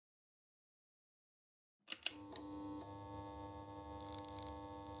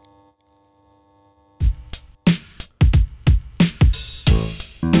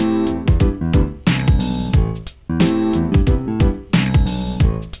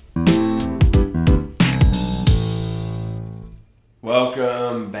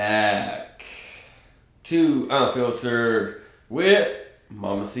Welcome back to Unfiltered with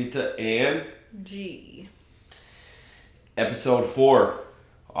Mamacita and G. Episode 4.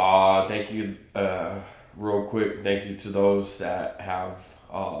 Thank you, real quick, thank you to those that have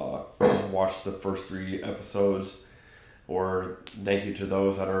watched the first 3 episodes, or thank you to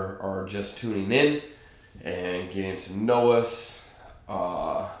those that are just tuning in and getting to know us.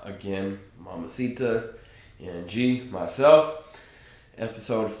 Again, Mamacita and G, myself.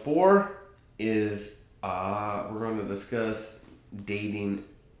 Episode 4 is we're going to discuss dating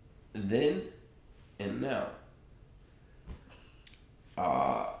then and now.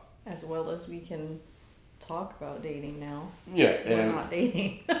 As well as we can talk about dating now. Yeah, We're not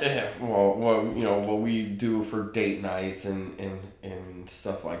dating. yeah. Well, you know what we do for date nights and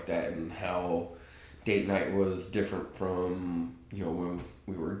stuff like that, and how date night was different from when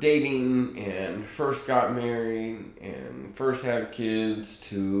we were dating and first got married and first had kids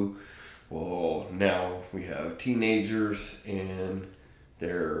to, well, now we have teenagers and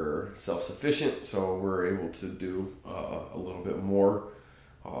they're self-sufficient, so we're able to do a little bit more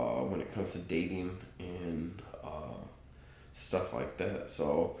when it comes to dating and stuff like that.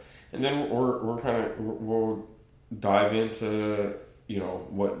 So, and then we'll dive into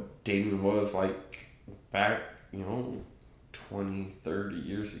what dating was like back 20, 30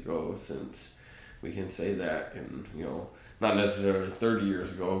 years ago, since we can say that, and not necessarily 30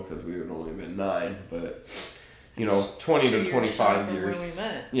 years ago because we had only been 9, but 20 to 25 years. When we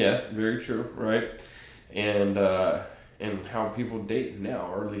met. Yeah, very true, right? And how people date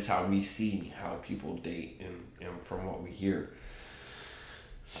now, or at least how we see how people date, and from what we hear.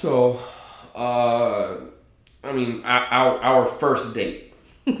 So, our first date.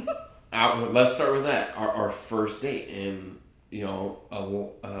 Let's start with that. Our first date in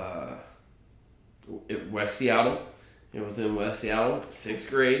West Seattle. It was in West Seattle, 6th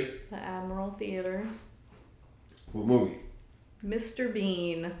grade. The Admiral Theater. What movie? Mr.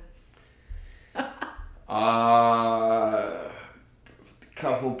 Bean. A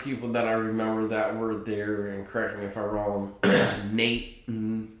couple people that I remember that were there, and correct me if I'm wrong. Nate.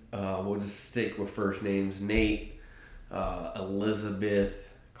 We'll just stick with first names. Nate, Elizabeth,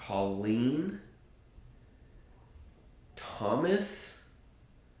 Colleen, Thomas.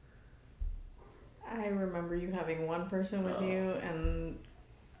 I remember you having one person with you, and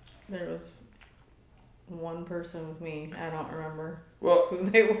there was one person with me. I don't remember who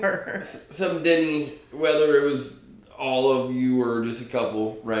they were. Some Denny, whether it was all of you or just a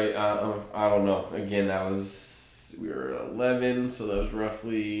couple, right? I don't know. Again, we were 11, so that was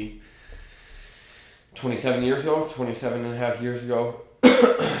roughly 27 years ago, 27 and a half years ago.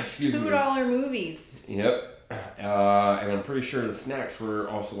 Excuse me. $2 movies. Yep. And I'm pretty sure the snacks were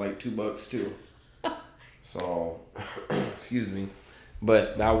also like $2 too. So, excuse me.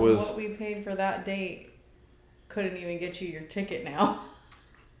 But that was... What we paid for that date couldn't even get you your ticket now.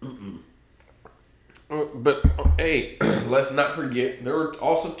 But, hey, let's not forget, there were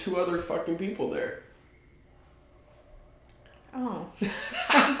also 2 other fucking people there. Oh.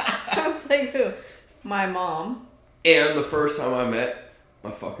 I was like, who? My mom. And the first time I met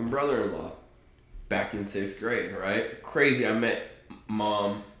my fucking brother-in-law. Back in 6th grade, right? Crazy, I met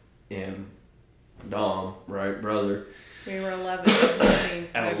Mom and Dom, right? Brother. We were 11. That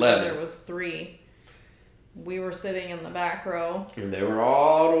means At my 11. brother was 3. We were sitting in the back row. And they were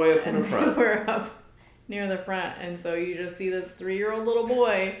all the way up in the front. We were up near the front. And so you just see this 3-year-old little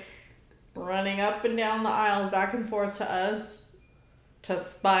boy running up and down the aisles back and forth to us to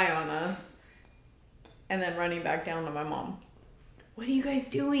spy on us. And then running back down to my mom. What are you guys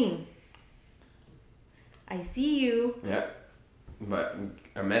doing? I see you. Yeah. But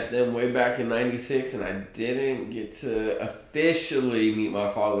I met them way back in 96, and I didn't get to officially meet my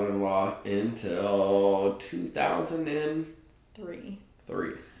father-in-law until 2003.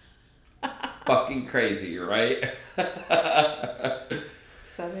 3. Fucking crazy, right?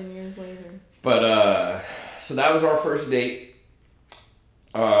 7 years later. But, so that was our first date.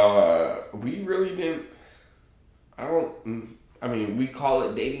 We really didn't, we call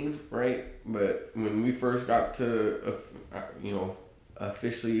it dating, right? But when we first got to,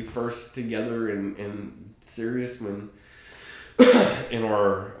 officially first together and serious, when in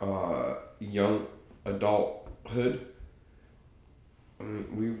our young adulthood,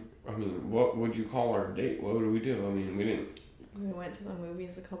 what would you call our date? What would we do? We didn't. We went to the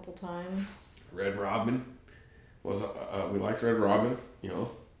movies a couple times. Red Robin was we liked Red Robin,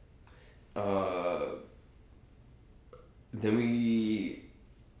 Then we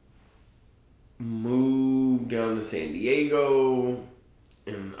moved down to San Diego,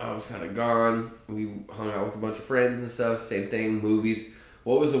 and I was kind of gone. We hung out with a bunch of friends and stuff. Same thing, movies.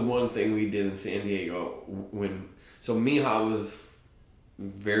 What was the one thing we did in San Diego when? So Mija was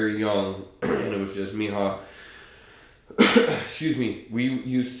very young, and it was just Mija. Excuse me. We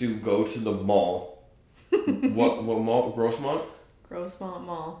used to go to the mall. What mall? Grossmont. Grossmont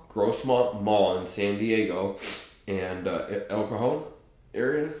Mall. Grossmont Mall in San Diego, and El Cajon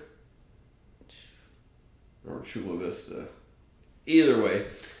area, or Chula Vista. Either way,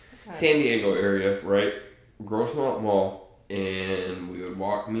 San Diego area, right? Grossmont Mall, and we would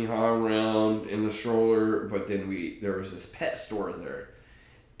walk Mija around in the stroller, but then there was this pet store there,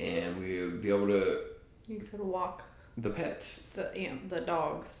 and we would be able to. You could walk the pets. The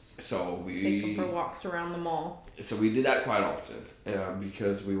dogs. So we take them for walks around the mall. So we did that quite often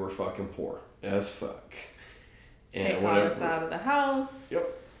because we were fucking poor as fuck. And it got us out of the house.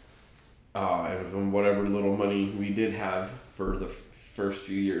 Yep. And whatever little money we did have for the first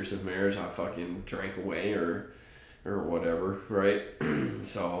few years of marriage, I fucking drank away or whatever, right?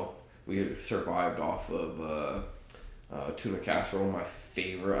 So we survived off of tuna casserole, my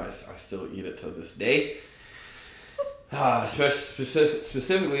favorite. I still eat it to this day.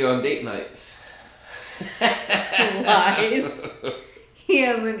 Specifically on date nights. Lies. He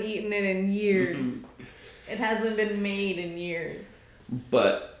hasn't eaten it in years. It hasn't been made in years.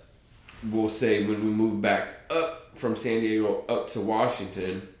 But we'll say when we moved back up from San Diego up to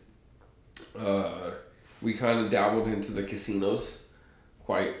Washington, we kind of dabbled into the casinos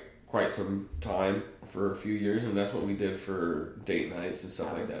quite some time for a few years, and that's what we did for date nights and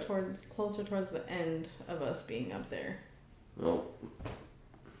stuff like that. Closer towards the end of us being up there. Well,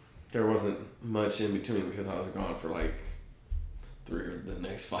 there wasn't much in between because I was gone for like 3 or the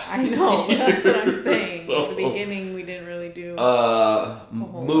next 5 I know, that's what I'm saying. So, at the beginning, we didn't really do.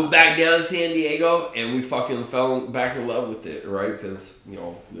 Moved back down to San Diego, and we fucking fell back in love with it, right? Because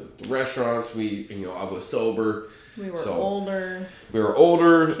the restaurants, I was sober. We were older. We were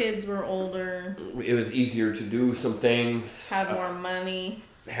older. Kids were older. It was easier to do some things. Had more money.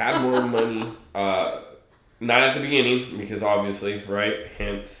 Not at the beginning, because obviously, right?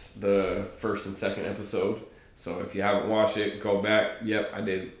 Hence the first and second episode. So if you haven't watched it, go back. Yep, I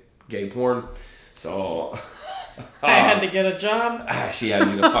did gay porn. So I had to get a job. She had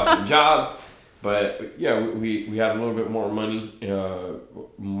to get a fucking job. But yeah, we had a little bit more money,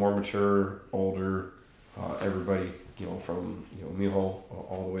 more mature, older. Everybody, from Mijo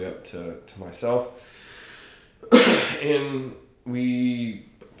all the way up to myself, and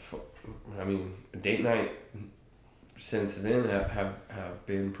date night since then have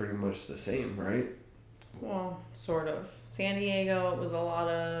been pretty much the same, right? Well, sort of. San Diego, it was a lot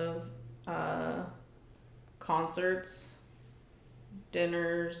of concerts,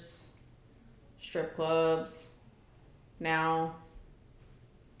 dinners, strip clubs. Now,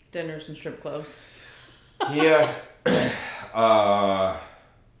 dinners and strip clubs. Yeah. I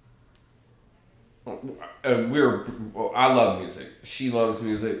love music. She loves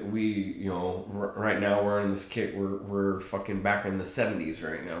music. We, right now we're in this kick. We're fucking back in the 70s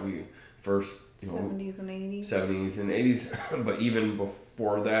right now. We first, 70s and 80s. 70s and 80s. But even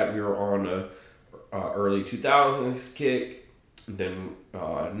before that, we were on a early 2000s kick. Then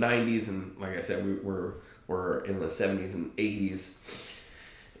 90s, and like I said, we're in the 70s and 80s.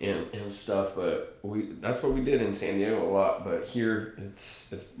 And stuff, but that's what we did in San Diego a lot. But here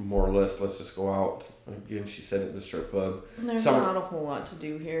it's more or less, let's just go out again. She said at the strip club. There's not a whole lot to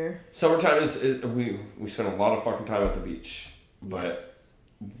do here. Summertime we spend a lot of fucking time at the beach, but yes.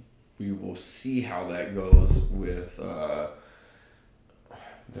 We will see how that goes with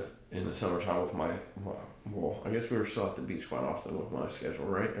in the summertime with my well, I guess we were still at the beach quite often with my schedule,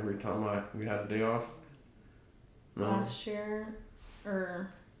 right? Every time we had a day off. No? Last year,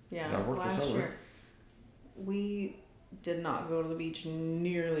 last year, we did not go to the beach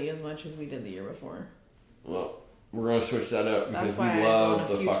nearly as much as we did the year before. Well, we're going to switch that up because we love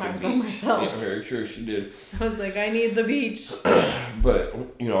the fucking beach. Yeah, very true, she did. So I was like, I need the beach. But,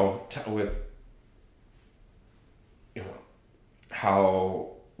 with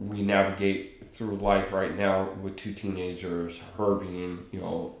how we navigate through life right now with 2 teenagers, her being,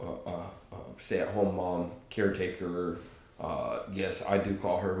 a stay-at-home mom, caretaker. Yes, I do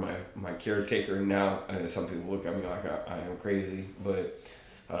call her my caretaker now. Some people look at me like I am crazy, but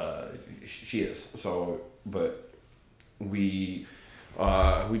she is. So, but we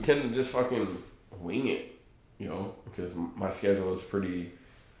tend to just fucking wing it, because my schedule is pretty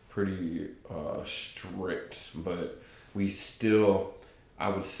strict. But we still, I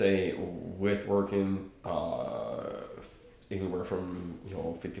would say, with working anywhere from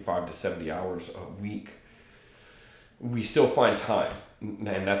 55 to 70 hours a week, we still find time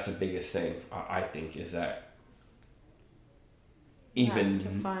and that's the biggest thing I think is that You even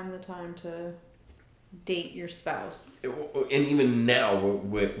have to find the time to date your spouse. and even now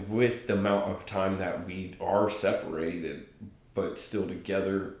with the amount of time that we are separated but still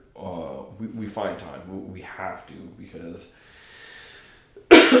together, we find time. We have to, because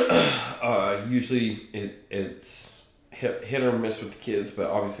usually it's hit or miss with the kids, but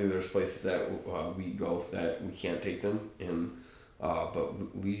obviously there's places that we go that we can't take them in,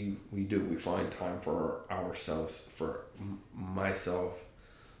 but we find time for ourselves, for myself,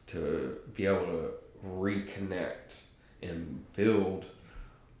 to be able to reconnect and build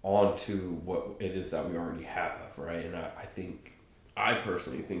onto what it is that we already have, right? And I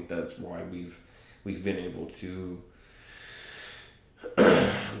personally think that's why we've been able to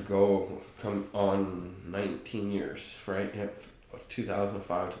come on 19 years, right? Yep,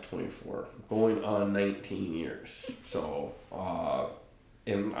 2005 to 24, going on 19 years. So,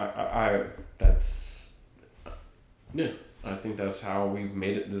 and I that's, yeah, I think that's how we've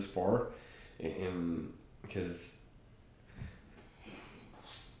made it this far, and because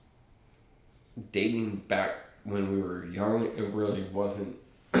dating back when we were young, it really wasn't,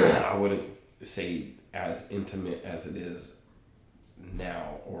 I wouldn't say as intimate as it is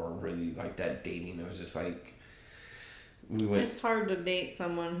now, or really like that dating. It was just like it's hard to date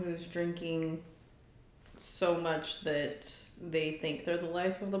someone who's drinking so much that they think they're the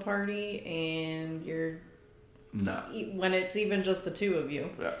life of the party, and you're not, when it's even just the two of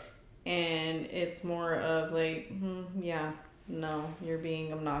you. Yeah. And it's more of like, yeah, no, you're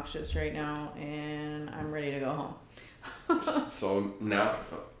being obnoxious right now, and I'm ready to go home. So now,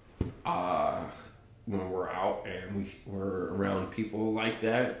 when we're out and we're around people like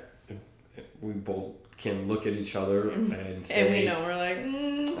that, we both can look at each other and say, and we know, we're like,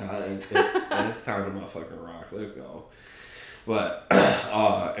 it's time to motherfucking rock, let's go. But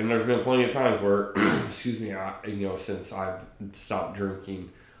and there's been plenty of times where excuse me, since I've stopped drinking,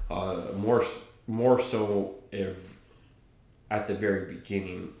 more so if at the very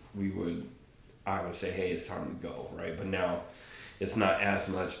beginning I would say, hey, it's time to go, right? But now it's not as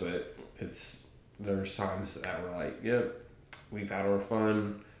much, but there's times that we're like, yep, we've had our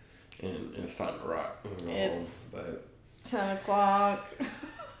fun and it's time to rock. It's but 10 o'clock.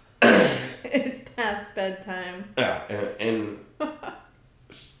 It's past bedtime. Yeah, and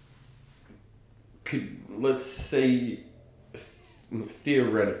let's say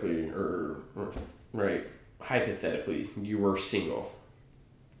theoretically or right, hypothetically, you were single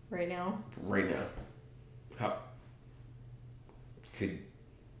right now. How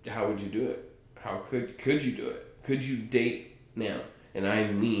would you do it? How could you do it? Could you date now? And I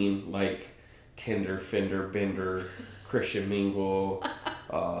mean like Tinder, Fender, Bender, Christian Mingle,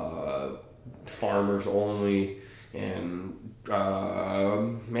 Farmers Only, and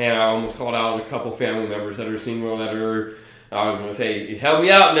man, I almost called out a couple family members that are single that are, I was gonna say, help me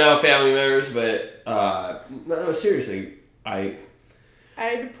out now, family members, but no, seriously, I'd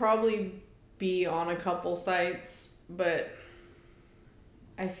probably be on a couple sites, but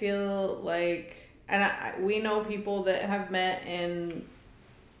I feel like, and we know people that have met, and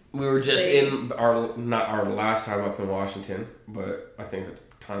we were just not our last time up in Washington, but I think the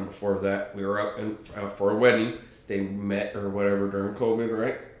time before that we were up for a wedding. They met or whatever during COVID,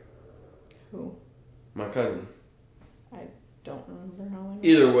 right? Who? My cousin. I don't remember how long.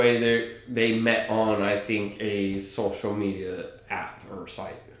 Either way, they met on, I think, a social media app or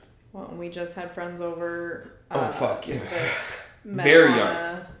site. Well, we just had friends over. Oh fuck yeah! Met Very on young.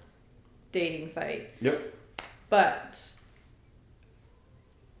 A dating site. Yep. But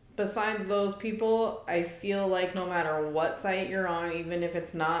besides those people, I feel like no matter what site you're on, even if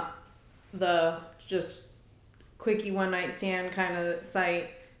it's not the just quickie one night stand kind of site,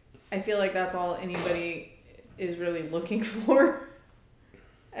 I feel like that's all anybody is really looking for.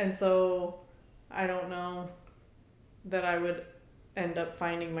 And so I don't know that I would end up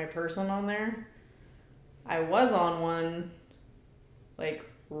finding my person on there. I was on one like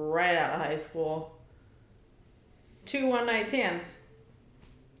right out of high school. 2 one-night stands.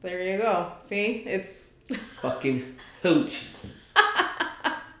 There you go. See? It's fucking hooch.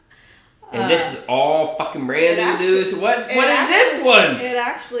 And this is all fucking brand new news. What is this one? It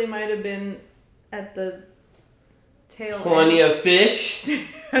actually might have been at the tail Plenty of fish.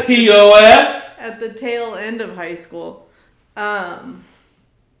 POF. At the tail end of high school. In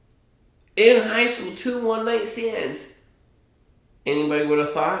high school, 2 one-night stands. Anybody would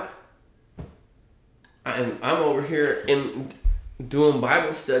have thought? I'm over here doing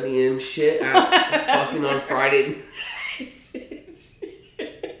Bible study and shit fucking on Friday nights.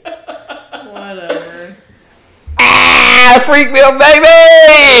 Whatever. that freak meal,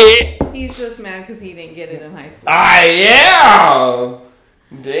 baby! He's just mad because he didn't get it in high school. I am!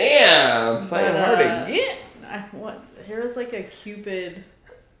 Damn, playing hard to get. Here's like a Cupid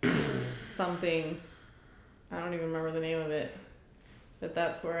something. I don't even remember the name of it. But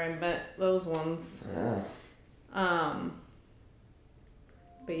that's where I met those ones. Yeah.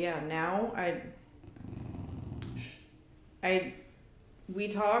 But yeah, now we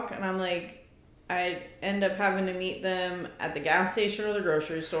talk and I'm like, I end up having to meet them at the gas station or the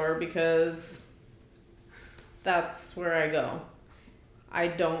grocery store because that's where I go. I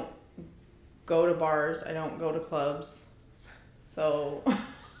don't go to bars. I don't go to clubs. So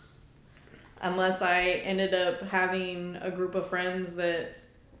unless I ended up having a group of friends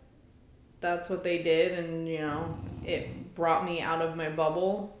that's what they did and, you know, it brought me out of my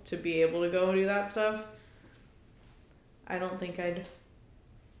bubble to be able to go do that stuff. I don't think I'd...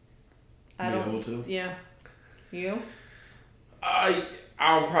 Be able to? Yeah. You?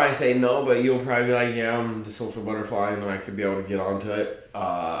 I'll probably say no, but you'll probably be like, yeah, I'm the social butterfly and I could be able to get onto it.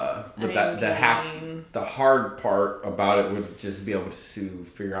 But the hard part about it would just be able to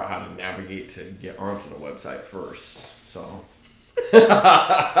figure out how to navigate to get onto the website first. So...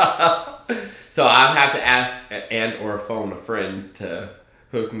 So I'd have to ask and or phone a friend to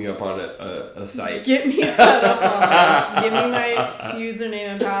hook me up on a site. Get me set up on this. Give me my username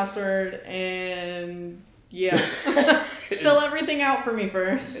and password and yeah. Fill everything out for me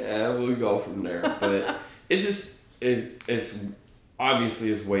first. Yeah, we'll go from there. But it's just it's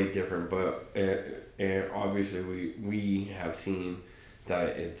obviously it's way different, but and obviously we have seen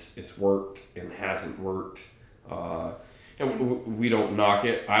that it's worked and hasn't worked. And we don't knock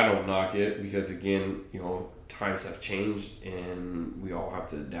it. I don't knock it because, again, you know, times have changed and we all have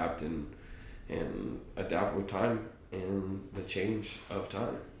to adapt and adapt with time and the change of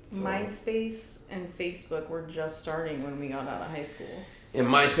time. So, MySpace and Facebook were just starting when we got out of high school. in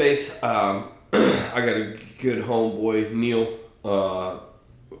MySpace, I got a good homeboy, Neil,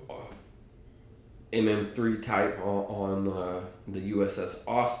 MM3 type on the USS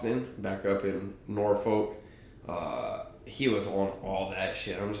Austin back up in Norfolk. He was on all that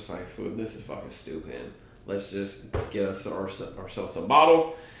shit. I'm just like, food, this is fucking stupid. Let's just get ourselves a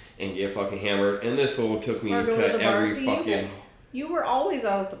bottle and get fucking hammered. And this fool took me to every fucking... You were always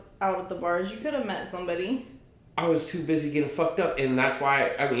out at the bars. You could have met somebody. I was too busy getting fucked up. And that's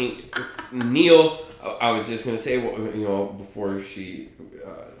why, I mean, Neil, I was just going to say, you know, before she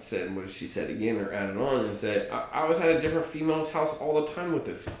said what she said again or added on, is that I was at a different female's house all the time with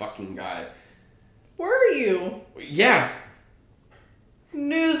this fucking guy. Were you? Yeah.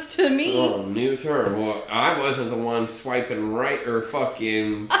 News to me. Oh, news her. Well, I wasn't the one swiping right or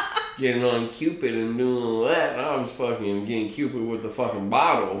fucking getting on Cupid and doing all that. I was fucking getting Cupid with the fucking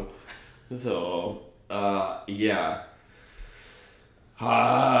bottle. So, yeah.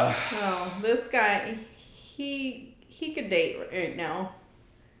 Oh, this guy, he could date right now.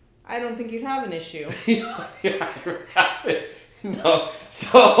 I don't think you'd have an issue. No.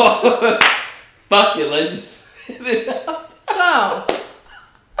 So, fuck it. Let's just fit it up. So,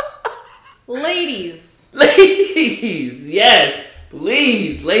 ladies. Ladies, yes.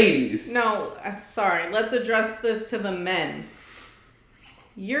 Please, ladies. No, sorry. Let's address this to the men.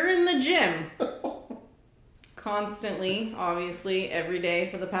 You're in the gym. Constantly, obviously, every day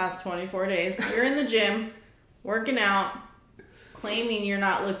for the past 24 days. You're in the gym, working out, claiming you're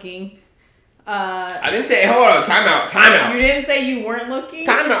not looking. I didn't say, hold on, time out. You didn't say you weren't looking?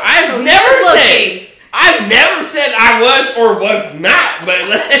 Time out. I've never said I was or was not, but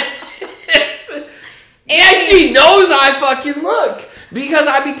and she knows I fucking look because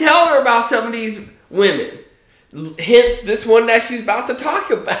I be telling her about some of these women. Hence, this one that she's about to talk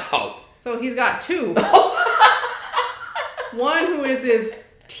about. So he's got two. One who is his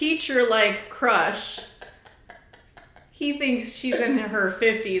teacher-like crush. He thinks she's in her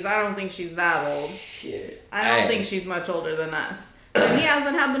 50s. I don't think she's that old. Shit. I don't think she's much older than us. And he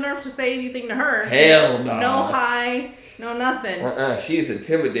hasn't had the nerve to say anything to her. Hell no. No hi, no nothing. She's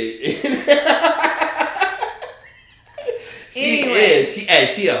intimidating. Anyway.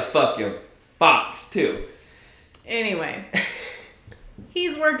 She a fucking fox too. Anyway.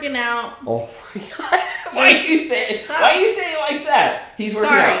 He's working out. Oh my god. Why you say it like that? He's working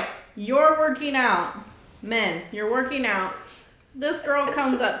out. Sorry. You're working out. Men, you're working out. This girl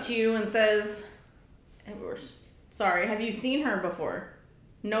comes up to you and says, sorry, have you seen her before?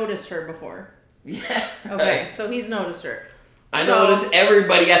 Noticed her before? Yeah. Okay, so he's noticed her. I noticed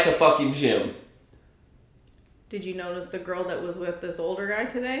everybody at the fucking gym. Did you notice the girl that was with this older guy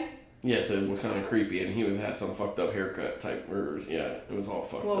today? Yes, it was kind of creepy, and he had some fucked up haircut type. Yeah, it was all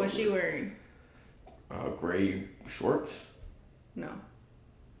fucked up. What was she wearing? Gray shorts. No.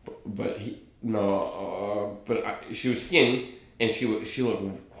 But she was skinny, and she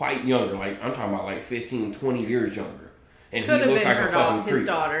looked quite younger. Like, I'm talking about like 15, 20 years younger. And Could he have looked been like a fucking creep. his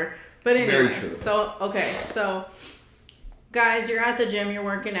daughter. But anyway, Very true. So guys, you're at the gym, you're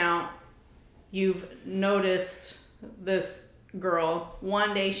working out. You've noticed this girl.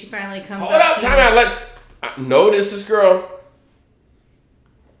 One day she finally comes Hold up, to time out. Let's notice this girl.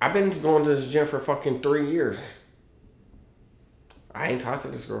 I've been going to this gym for fucking 3 years. I ain't talked to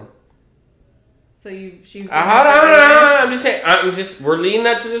this girl. So she's. Hold on. I'm just saying. We're leading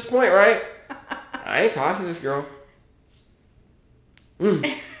up to this point, right? I ain't talked to this girl.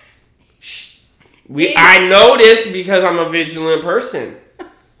 Shh. I know this because I'm a vigilant person.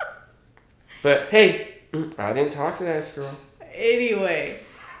 But hey, I didn't talk to that girl. Anyway,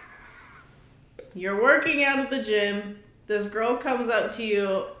 you're working out at the gym. This girl comes up to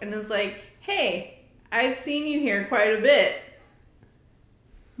you and is like, "Hey, I've seen you here quite a bit.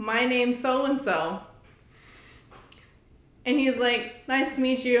 My name's so-and-so." And he's like, "Nice to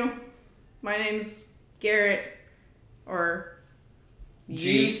meet you. My name's Garrett." Or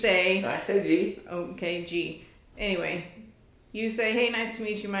G. you say... I say G. Okay, G. Anyway, you say, "Hey, nice to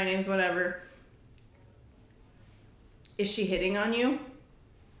meet you. My name's whatever." Is she hitting on you?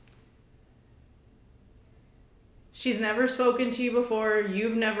 She's never spoken to you before.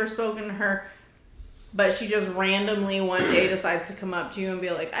 You've never spoken to her. But she just randomly one day decides to come up to you and be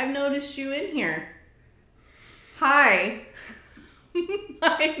like, "I've noticed you in here. Hi.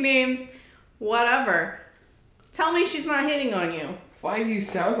 My name's whatever." Tell me she's not hitting on you. Why do you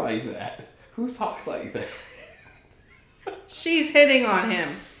sound like that? Who talks like that? She's hitting on him.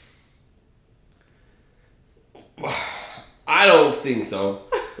 I don't think so.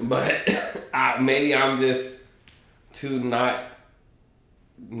 But maybe I'm just too not...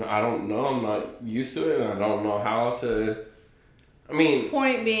 I don't know. I'm not used to it. And I don't know how to... I mean...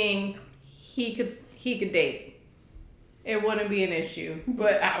 Point being, he could date. It wouldn't be an issue.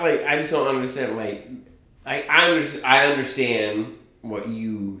 But I just don't understand. I understand what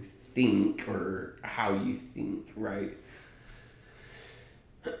you think or how you think, right?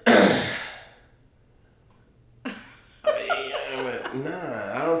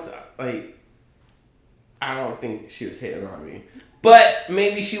 I don't think she was hitting on me. But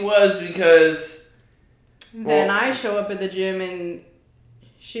maybe she was because... Then I show up at the gym and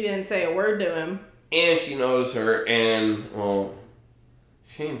she didn't say a word to him. And she knows her, and, well,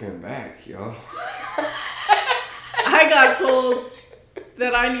 she ain't been back, y'all. I got told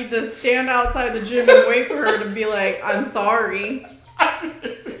that I need to stand outside the gym and wait for her to be like, "I'm sorry."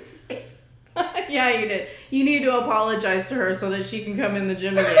 Yeah, you did. You need to apologize to her so that she can come in the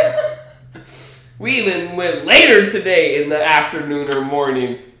gym again. We even went later today in the afternoon or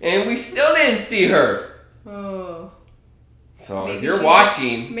morning, and we still didn't see her. Oh. So if you're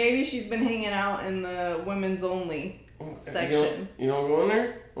watching... Maybe she's been hanging out in the women's only section. You don't go in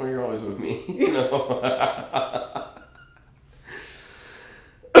there? Or you're always with me? You know?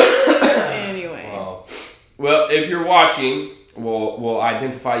 Anyway. Well, if you're watching, we'll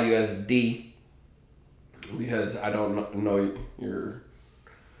identify you as D. Because I don't know your...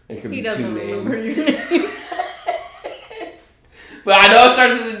 It could be two names. Your name. But I know it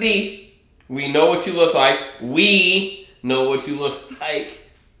starts with a D. We know what you look like. We know what you look like.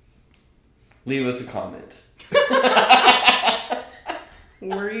 Leave us a comment.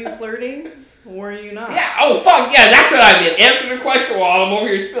 Were you flirting? Were you not? Yeah. Oh, fuck. Yeah, that's what I meant. Answer the question while I'm over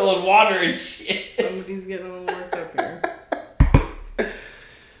here spilling water and shit. Somebody's getting a little worked up here.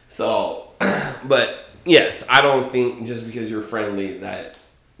 So, but yes, I don't think just because you're friendly that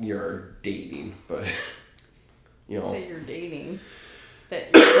you're dating, but you know. That you're dating. That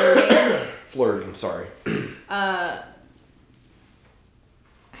you're flirting. Flirting, sorry.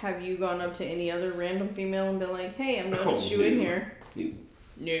 Have you gone up to any other random female and been like, "Hey, I've noticed you in here"?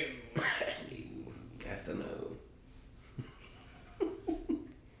 No. That's a no.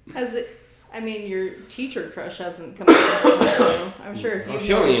 Has it? I mean, your teacher crush hasn't come up. I'm sure if you. She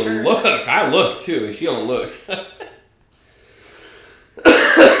don't even look. I look too. She don't look.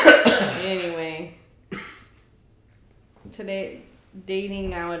 Anyway, today dating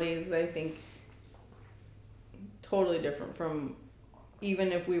nowadays, I think, totally different from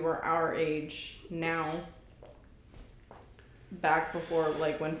even if we were our age now. Back before,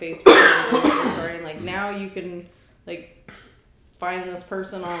 like, when Facebook was starting, like, now you can, like, find this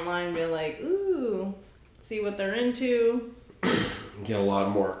person online and be like, "Ooh, see what they're into." Get a lot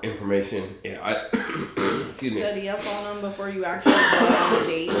more information. Yeah, Study up on them before you actually go on a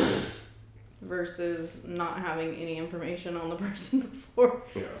date versus not having any information on the person before.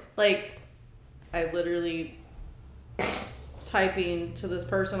 Yeah. Like, I literally typing to this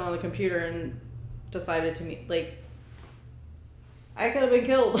person on the computer and decided to meet. Like, I could have been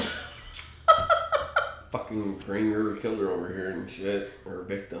killed. Fucking Green River Killer over here and shit, or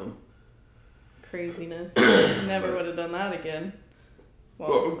victim. Craziness. Never would have done that again.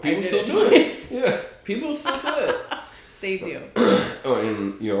 Well, people still do it. Yeah, people still do it. They do. Oh,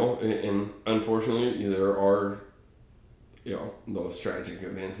 and and unfortunately, there are, those tragic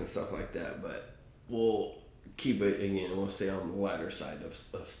events and stuff like that. But we'll keep it again. We'll stay on the lighter side of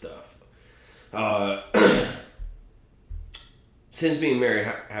stuff. Since being married,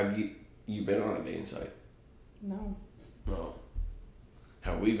 have you been on a dating site? No. No.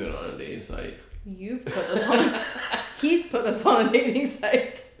 Have we been on a dating site? You've put us on. He's put us on a dating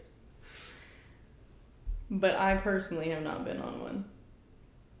site. But I personally have not been on one.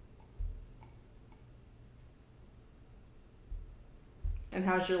 And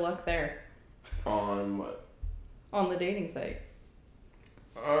how's your luck there? On what? On the dating site.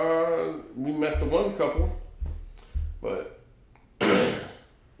 We met the one couple, but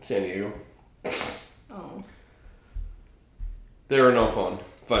San Diego. Oh. They were no fun.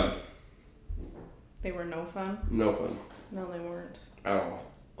 They were no fun? No fun. No, they weren't. At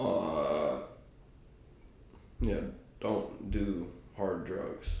all. Yeah, don't do hard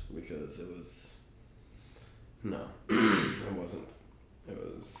drugs because it was... No, it wasn't. It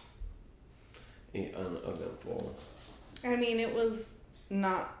was uneventful. I mean, it was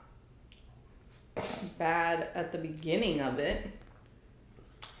not bad at the beginning of it.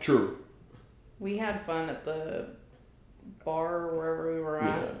 True. We had fun at the bar or wherever we were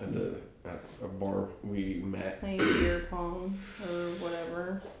at. Yeah, at a bar we met. Playing beer pong or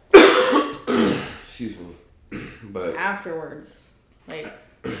whatever. Excuse me. But afterwards, like...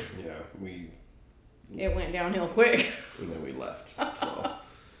 Yeah, it went downhill quick. And then we left. So.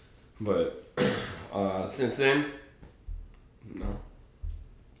 But since then, no.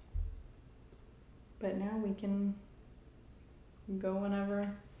 But now we can go whenever,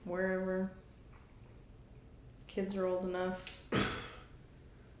 wherever. Kids are old enough.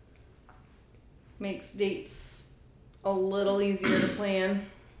 Makes dates a little easier to plan.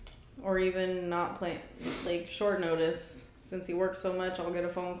 Or even not plan, like short notice. Since he works so much, I'll get a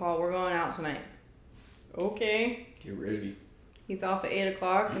phone call. We're going out tonight. Okay. Get ready. He's off at 8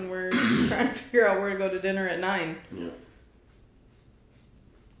 o'clock and we're trying to figure out where to go to dinner at 9. Yeah.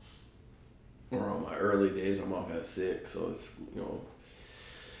 Or on my early days, I'm off at 6, so it's,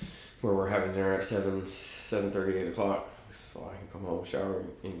 where we're having dinner at 7:30, 8 o'clock, so I can come home, shower,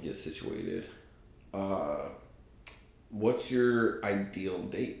 and get situated. What's your ideal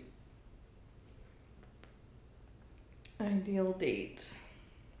date? Ideal date.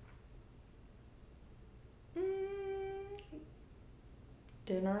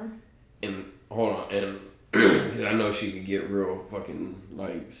 Dinner. And hold on, and because I know she could get real fucking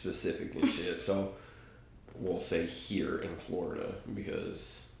like specific and shit, so we'll say here in Florida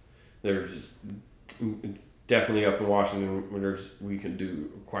because there's definitely up in Washington where we can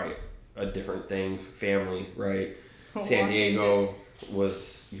do quite a different thing. Family, right? San Diego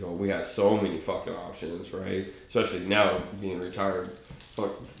was, we got so many fucking options, right? Especially now being retired.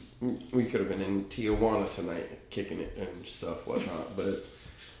 Fuck, we could have been in Tijuana tonight, kicking it and stuff, whatnot. But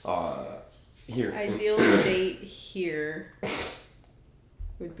here, ideal date here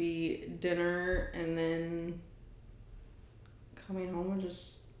would be dinner and then coming home and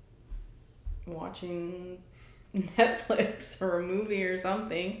just watching Netflix or a movie or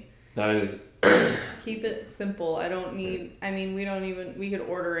something. That is. Keep it simple. I don't need. I mean, we could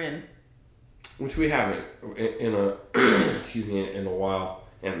order in. Which we haven't in a in a while.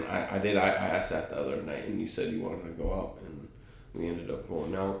 And I asked that the other night, and you said you wanted to go out, and we ended up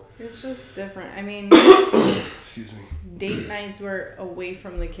going out. It's just different. I mean, excuse me. Date nights were away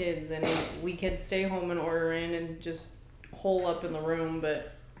from the kids, and we could stay home and order in and just hole up in the room.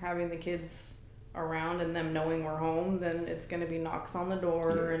 But having the kids around and them knowing we're home, then it's gonna be knocks on the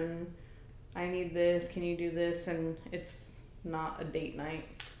door and I need this, can you do this? And it's not a date night.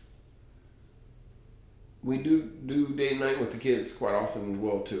 We do date night with the kids quite often as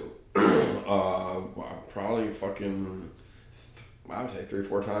well too. Probably fucking I would say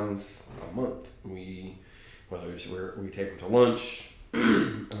 3-4 times a month. Whether it's where we take them to lunch.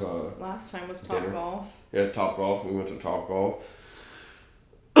 Last time was Topgolf. Yeah, Topgolf. We went to Topgolf.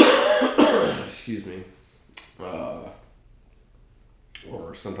 Excuse me.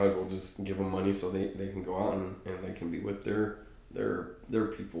 Or sometimes we'll just give them money so they can go out and they can be with their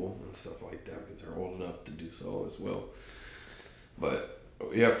people and stuff like that because they're old enough to do so as well. But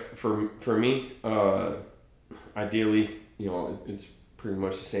yeah, for me, ideally, it's pretty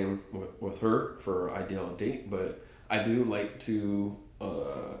much the same with her for ideal date. But I do like to,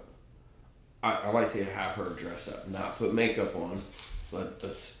 I like to have her dress up, not put makeup on. But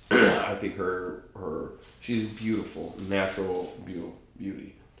that's, I think she's beautiful, natural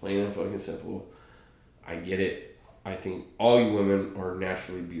beauty, plain and fucking simple. I get it. I think all you women are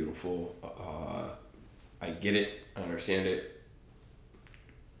naturally beautiful. I get it. I understand it.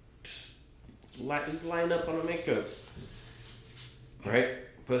 Just line up on the makeup, right?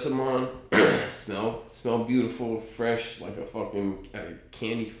 Put some on. smell beautiful, fresh, like a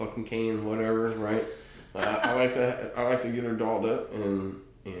candy fucking cane, whatever, right? I like to get her dolled up and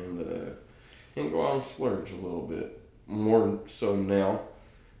go out and splurge a little bit more so now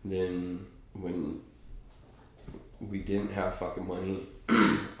than when we didn't have fucking money.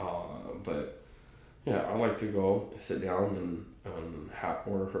 But yeah, I like to go sit down and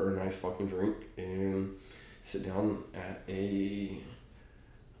order her a nice fucking drink and sit down at a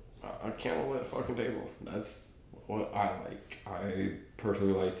candlelit fucking table. That's what I like. I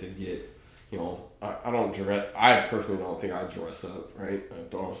personally like to get, I don't dress. I personally don't think I dress up, right? I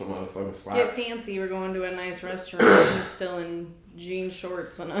throw on some motherfucking slacks. Get fancy. We're going to a nice restaurant and still in jean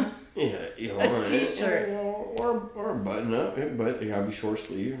shorts and a a t-shirt or a button up, but it gotta be short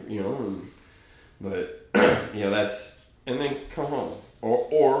sleeve, but that's, and then come home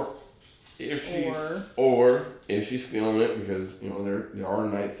or if she's feeling it, because there are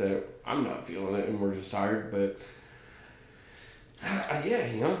nights that I'm not feeling it and we're just tired, but I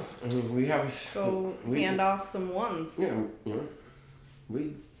mean, we have hand off some ones.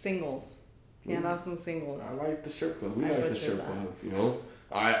 We singles. Hand off some singles. I like the strip club. We like the strip club.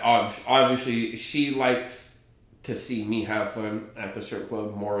 I obviously she likes to see me have fun at the strip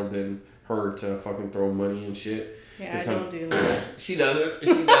club more than her to fucking throw money and shit. Yeah, I don't do that. She doesn't.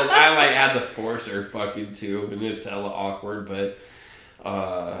 She does. I have to force her fucking to, and it's hella awkward. But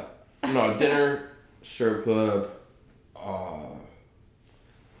no, dinner, strip club.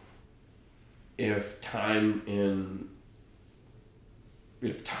 If time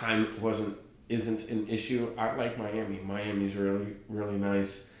isn't an issue, I like Miami. Miami's really, really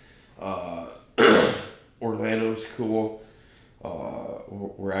nice. Orlando's cool.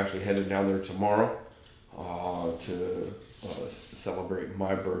 We're actually headed down there tomorrow to celebrate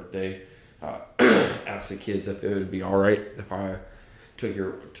my birthday. Asked the kids if it would be all right if I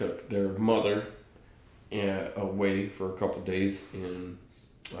took their mother away for a couple days and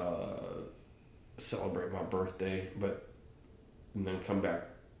celebrate my birthday, and then come back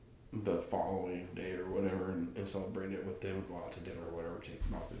the following day or whatever and celebrate it with them, go out to dinner or whatever, take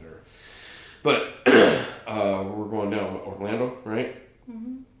them out to dinner. But we're going down to Orlando, right?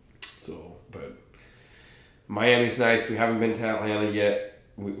 Mm-hmm. So, but Miami's nice. We haven't been to Atlanta yet.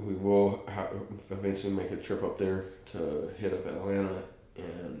 We will eventually make a trip up there to hit up Atlanta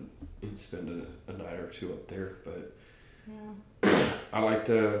and spend a night or two up there. But I like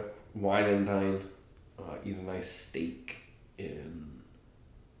to wine and dine, eat a nice steak, and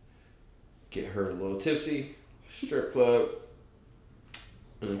get her a little tipsy, strip club,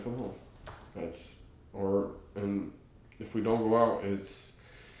 and then come home. And if we don't go out, it's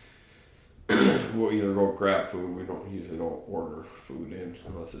we'll either go grab food. We usually don't order food in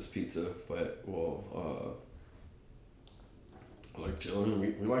unless it's pizza, but we'll like chilling.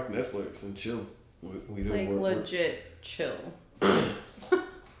 We like Netflix and chill. We do legit chill.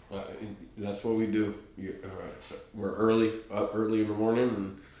 That's what we do. We're up early in the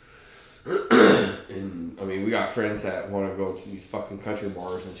morning, and I mean, we got friends that want to go to these fucking country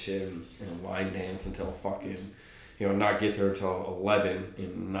bars and shit and line dance until fucking, not get there until 11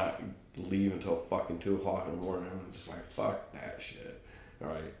 and not leave until fucking 2 o'clock in the morning. I'm just like, fuck that shit. All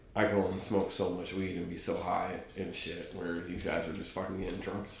right, I can only smoke so much weed and be so high and shit, where these guys are just fucking getting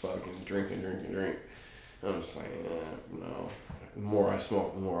drunk as fuck and drinking. I'm just like, no. The more I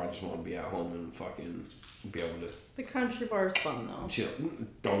smoke, the more I just want to be at home and fucking be able to. The country bar's fun though. Chill.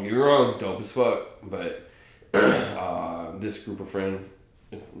 Don't get me wrong, dope as fuck. But this group of friends,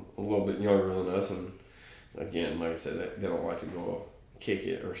 a little bit younger than us, and again, like I said, they don't like to go kick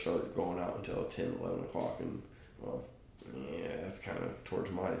it or start going out until 10, 11 o'clock. And well, yeah, that's kind of towards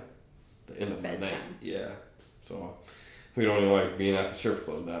the end of the night. Yeah. So we don't even like being at the strip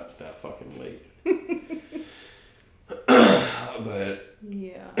club that fucking late. But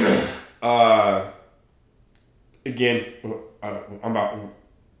again,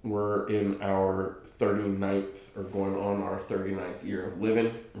 we're in our 39th, or going on our 39th year of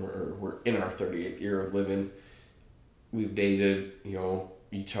living. We're in our 38th year of living. We've dated,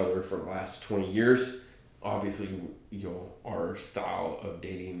 each other for the last 20 years. Obviously, our style of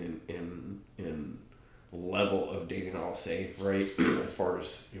dating and level of dating, I'll say, right, as far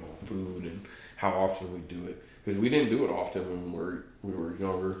as food and how often we do it, because we didn't do it often when we were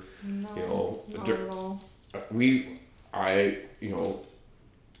younger. No, You know, not at all.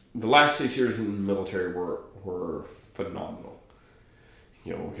 The last 6 years in the military were phenomenal.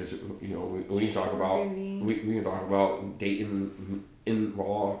 You know, because we can talk about we can talk about dating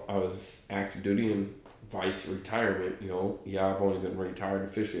while I was active duty and vice retirement. You know, yeah, I've only been retired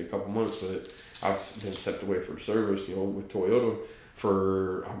officially a couple months, but I've been stepped away for service. You know, with Toyota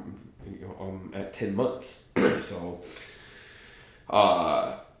for at 10 months. So,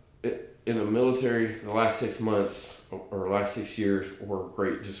 in the military, the last 6 months or last 6 years were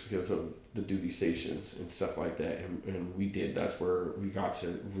great just because of the duty stations and stuff like that. And that's where we got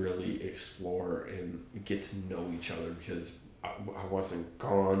to really explore and get to know each other, because I wasn't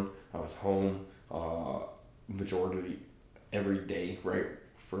gone. I was home majority every day, right,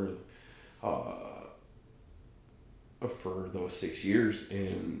 for those 6 years.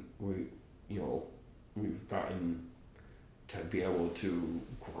 And we've gotten to be able to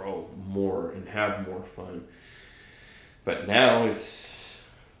grow more and have more fun. But now it's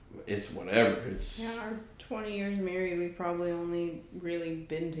whatever. It's our 20 years married, we've probably only really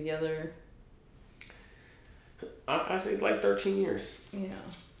been together. I think like 13 years. Yeah.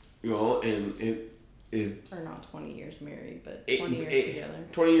 You know, and it or not 20 years married, but 20 years together.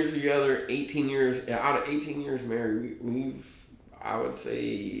 20 years together, 18 years out of 18 years married. I would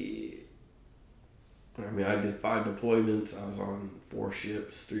say. I mean, I did 5 deployments. I was on 3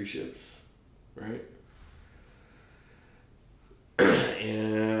 ships, right?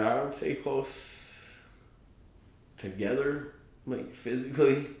 And I would say close together, like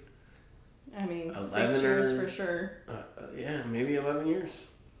physically. I mean, 6 years for sure. Yeah, maybe 11 years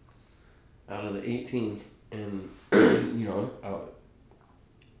out of the 18. And,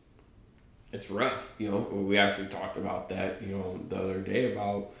 it's rough, We actually talked about that, the other day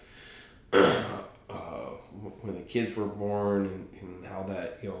about when the kids were born and how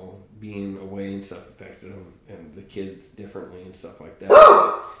that, being away and stuff affected them and the kids differently and stuff like that.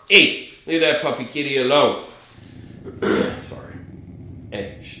 Hey, leave that puppy kitty alone. Sorry.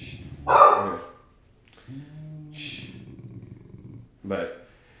 Hey, shh. Shh. But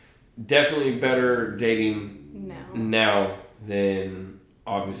definitely better dating now than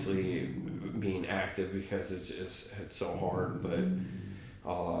obviously being active, because it's so hard. But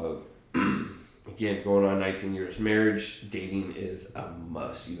again, going on 19 years marriage, dating is a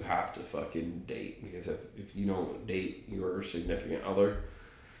must. You have to fucking date, because if you don't date your significant other,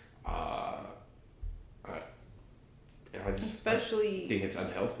 I think it's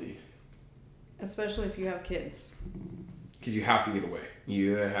unhealthy. Especially if you have kids. Because you have to get away.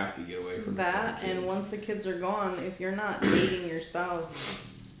 You have to get away from that. And once the kids are gone, if you're not dating your spouse,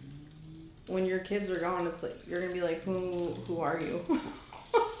 when your kids are gone, it's like you're gonna be like, who are you?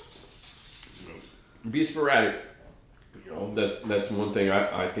 Be sporadic. That's one thing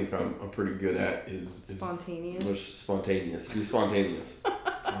I think I'm pretty good at is spontaneous. Be spontaneous.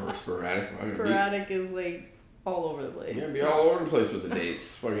 Or sporadic. Sporadic is like all over the place. Yeah, be all over the place with the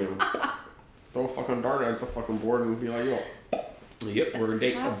dates. Fucking throw a fucking dart at the fucking board and be like, yep, we're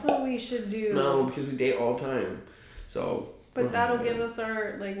dating. That's what we should do. No, because we date all the time. So. But that'll give us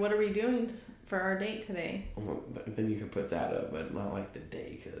our, what are we doing for our date today? Well, then you can put that up, but not like the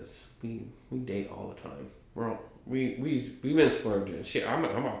day, because we date all the time. We've been splurging. Shit, I'm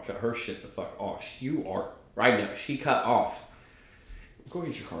gonna cut her shit the fuck off. You are right now. She cut off. Go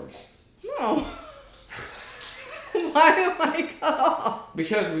get your cards. No. Why am I cut off?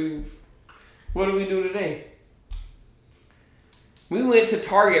 Because what did we do today? We went to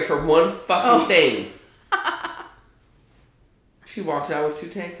Target for one fucking thing. She walked out with 2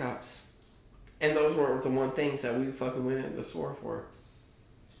 tank tops. And those weren't the one things that we fucking went in the store for.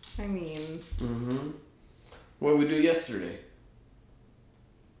 I mean. Mm-hmm. What did we do yesterday?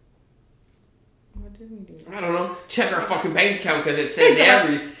 What did we do? I don't know. Check our fucking bank account, because it says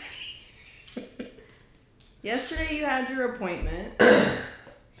everything. Yesterday you had your appointment.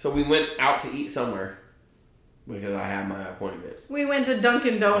 So we went out to eat somewhere. Because I had my appointment. We went to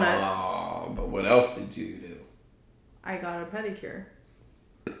Dunkin' Donuts. Oh, but what else did you do? I got a pedicure.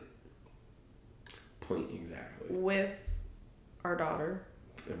 Point exactly. With our daughter.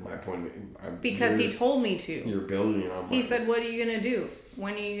 My appointment. Because he told me to. You're building it on my. He said, what are you going to do?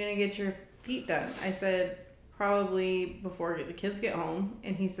 When are you going to get your feet done? I said, probably before the kids get home.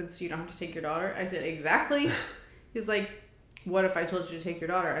 And he said, so you don't have to take your daughter? I said, exactly. He's like, what if I told you to take your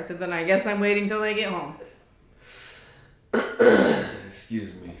daughter? I said, then I guess I'm waiting till they get home.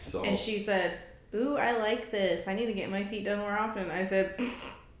 Excuse me. So. And she said, ooh, I like this. I need to get my feet done more often. I said,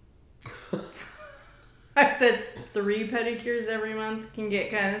 3 pedicures every month can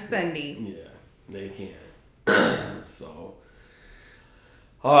get kind of spendy. Yeah, they can. So,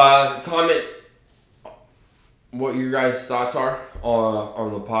 comment what your guys' thoughts are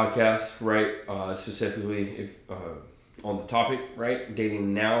on the podcast, right? Specifically, if on the topic, right?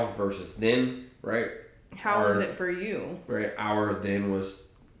 Dating now versus then, right? How was it for you? Right, our then was,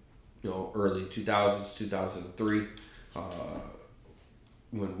 early 2000s, 2003,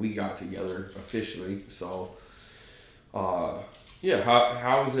 when we got together officially. So, yeah,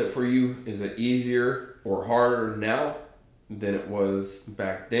 how is it for you? Is it easier or harder now than it was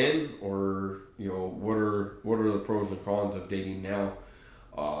back then, or what are the pros and cons of dating now?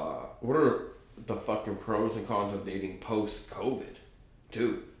 What are the fucking pros and cons of dating post COVID,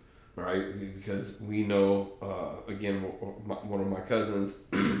 too? Right, because we know again, one of my cousins,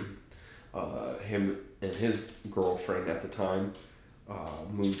 him and his girlfriend at the time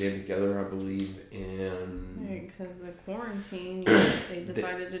moved in together, I believe, in because of quarantine, they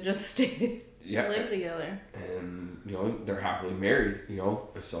decided to just live together, and they're happily married.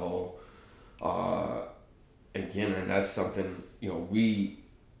 So again, and that's something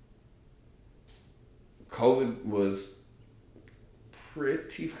COVID was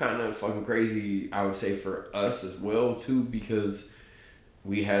pretty kind of fucking crazy, I would say, for us as well too, because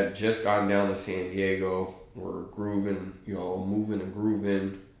we had just gotten down to San Diego. We're grooving, moving and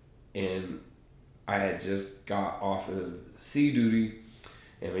grooving, and I had just got off of sea duty,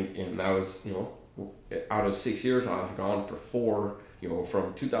 and that was out of 6 years I was gone for 4.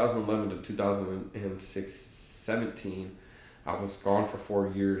 From 2011 to 2017, I was gone for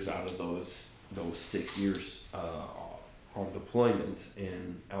 4 years out of those 6 years. On deployments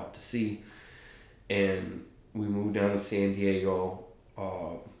and out to sea, and we moved down to San Diego.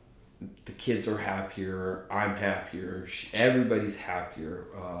 The kids are happier. I'm happier. Everybody's happier.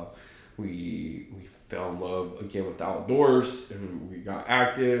 We fell in love again with outdoors, and we got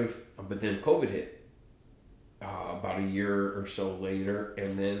active. But then COVID hit about a year or so later,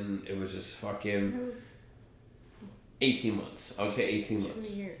 and then it was just fucking 18 months. I would say 18 months.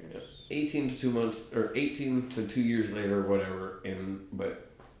 2 years. Yeah. 18 to 2 months, or 18 to 2 years later, or whatever. But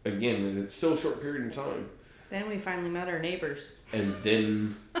again, it's still a short period of time. Then we finally met our neighbors. And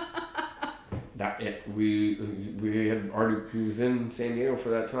then we was in San Diego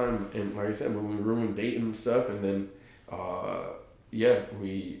for that time, and like I said, when we were dating and stuff, and then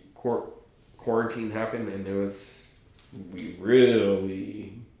quarantine happened, and we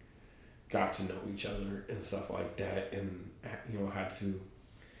really got to know each other and stuff like that, and had to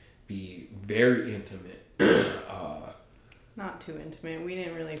be very intimate. Not too intimate. We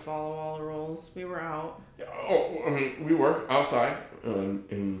didn't really follow all the rules. We were out. Oh, I mean, we were outside,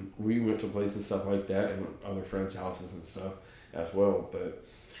 and we went to places and stuff like that, and other friends' houses and stuff as well. But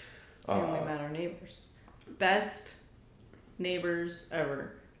and we met our neighbors. Best neighbors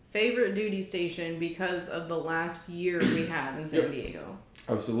ever. Favorite duty station because of the last year we had in San Diego.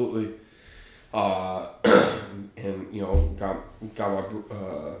 Absolutely. And got my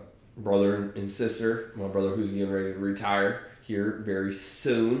brother and sister. My brother, who's getting ready to retire here very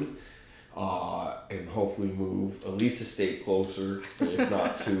soon, and hopefully move at least a state closer, if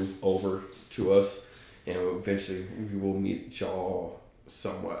not over to us, and eventually we will meet y'all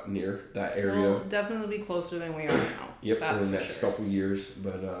somewhat near that area. We'll definitely be closer than we are now. Yep, that's in the next couple years.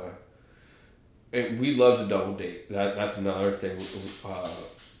 But and we love to double date. That's another thing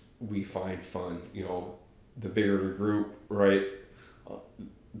we find fun. The bigger the group, right?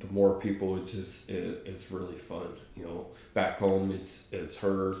 The more people, it's really fun. Back home, it's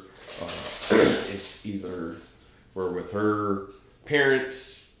her. It's either we're with her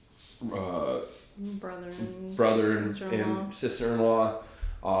parents, brother and sister-in-law,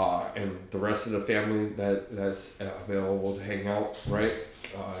 and the rest of the family that's available to hang out. Right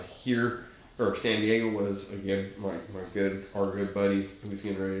here, or San Diego was again our good buddy who's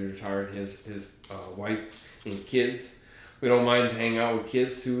getting ready to retire, and his wife and kids. We don't mind hanging out with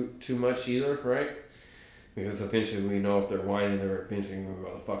kids too much either, right? Because eventually we know if they're whining, they're eventually going to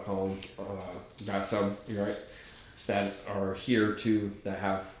go the fuck home. Got some, right, that are here too, that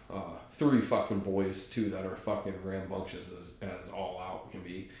have 3 fucking boys too that are fucking rambunctious as all out can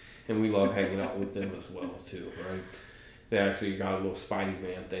be. And we love hanging out with them as well too, right? They actually got a little Spidey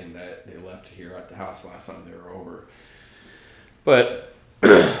Man thing that they left here at the house last time they were over. But,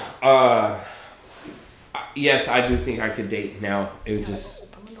 yes, I do think I could date now. It was just,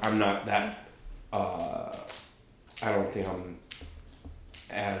 I'm not that, I don't think I'm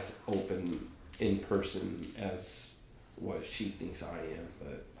as open in person as what she thinks I am.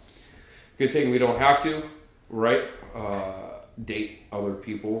 But good thing we don't have to, right? Date other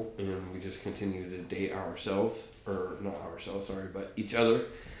people, and we just continue to date ourselves, or not ourselves, sorry, but each other.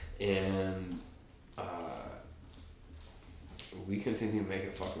 And we continue to make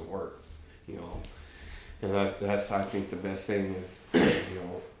it fucking work, you know. And that's I think the best thing is, you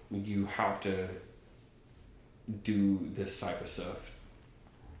know, you have to do this type of stuff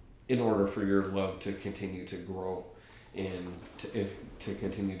in order for your love to continue to grow and to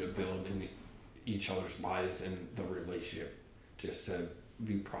continue to build in each other's lives and the relationship just to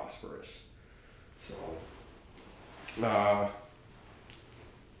be prosperous. So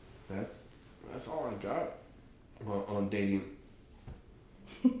that's all I got on dating.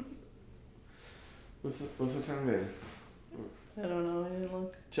 What's the time today? I don't know. I didn't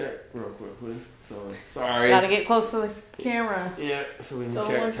look. Check real quick, please. Sorry. Gotta get close to the camera. Yeah, so we can Don't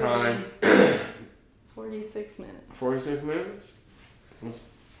check look time. 46 minutes. 46 minutes?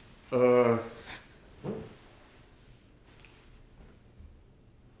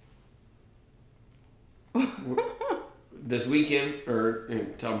 This weekend, or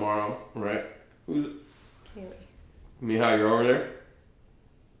tomorrow, right? Who's... Kaylee. Mihai, you're over there?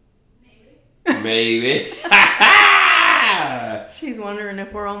 Maybe. She's wondering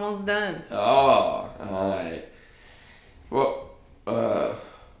if we're almost done. Oh, alright. Well,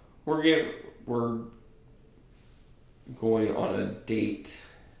 we're going on a date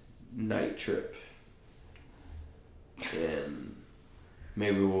night trip. And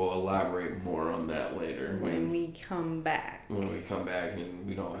maybe we'll elaborate more on that later. When we come back. When we come back and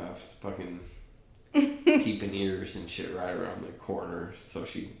we don't have fucking peeping ears and shit right around the corner, so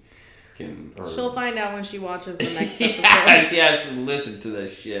she can... She'll find out when she watches the next episode. Yeah, she has to listen to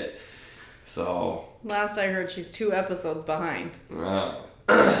this shit. So... Last I heard, she's 2 episodes behind. Wow.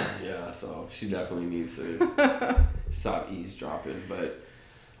 Yeah, so she definitely needs to stop eavesdropping. But,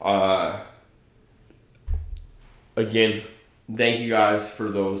 again, thank you guys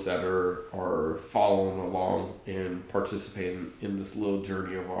for those that are following along and participating in this little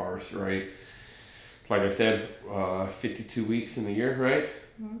journey of ours, right? Like I said, 52 weeks in the year, right?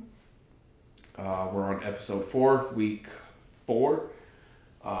 Mm-hmm. We're on episode 4, week 4.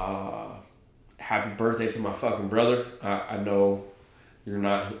 Happy birthday to my fucking brother. I know you're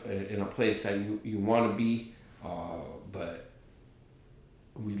not in a place that you want to be, but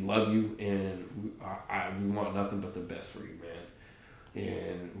we love you and we want nothing but the best for you, man.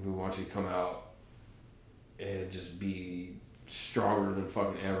 And we want you to come out and just be stronger than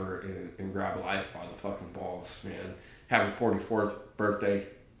fucking ever and grab life by the fucking balls, man. Happy 44th birthday,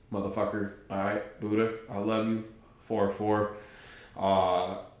 motherfucker. Alright, Buddha, I love you. 4-4.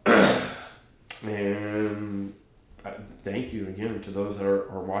 And thank you again to those that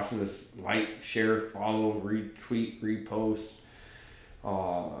are watching this. Like, share, follow, retweet, repost,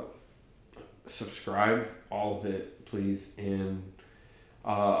 subscribe, all of it, please. And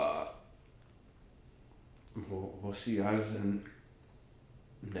we'll see you guys in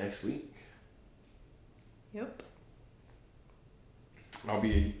next week. Yep. I'll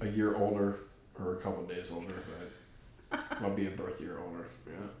be a year older, or a couple days older, but I'll be a birth year older.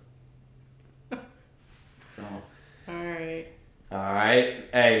 Yeah. So. Alright. Alright.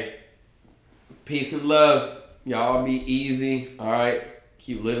 Hey. Peace and love. Y'all be easy. Alright.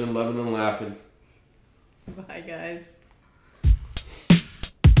 Keep living, loving, and laughing. Bye, guys.